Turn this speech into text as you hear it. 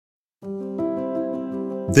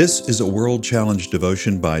This is a World Challenge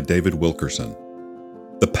devotion by David Wilkerson.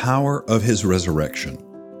 The power of his resurrection.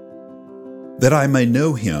 That I may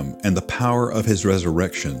know him and the power of his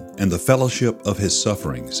resurrection and the fellowship of his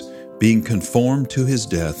sufferings, being conformed to his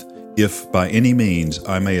death, if by any means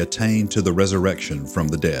I may attain to the resurrection from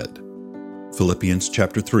the dead. Philippians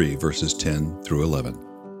chapter 3, verses 10 through 11.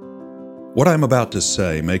 What I'm about to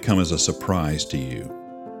say may come as a surprise to you.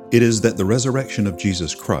 It is that the resurrection of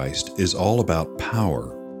Jesus Christ is all about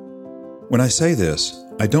power. When I say this,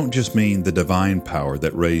 I don't just mean the divine power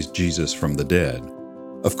that raised Jesus from the dead.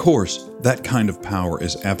 Of course, that kind of power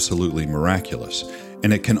is absolutely miraculous,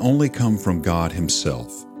 and it can only come from God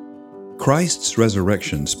Himself. Christ's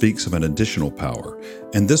resurrection speaks of an additional power,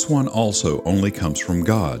 and this one also only comes from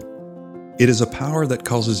God. It is a power that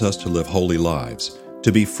causes us to live holy lives,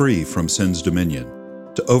 to be free from sin's dominion,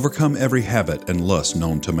 to overcome every habit and lust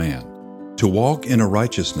known to man, to walk in a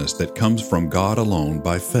righteousness that comes from God alone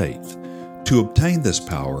by faith. To obtain this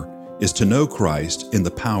power is to know Christ in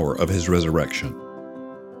the power of His resurrection.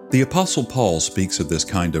 The Apostle Paul speaks of this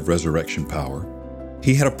kind of resurrection power.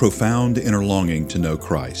 He had a profound inner longing to know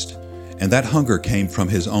Christ, and that hunger came from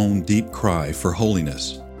his own deep cry for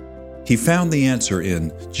holiness. He found the answer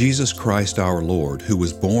in Jesus Christ our Lord, who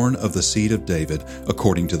was born of the seed of David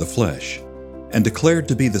according to the flesh, and declared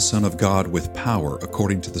to be the Son of God with power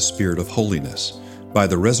according to the Spirit of holiness, by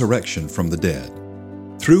the resurrection from the dead.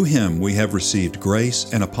 Through Him we have received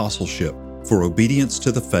grace and apostleship for obedience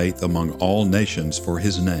to the faith among all nations for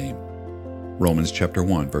His name. Romans chapter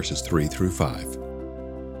 1, verses 3 through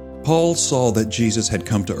 5. Paul saw that Jesus had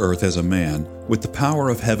come to earth as a man with the power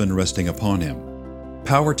of heaven resting upon Him.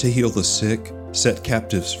 Power to heal the sick, set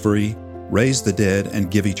captives free, raise the dead,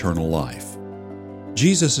 and give eternal life.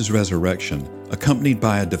 Jesus' resurrection, accompanied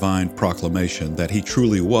by a divine proclamation that He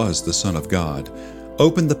truly was the Son of God,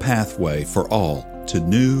 opened the pathway for all to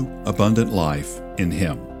new, abundant life in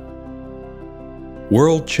Him.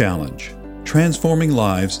 World Challenge: Transforming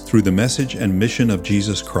Lives Through the Message and Mission of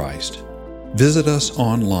Jesus Christ. Visit us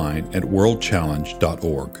online at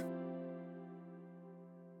worldchallenge.org.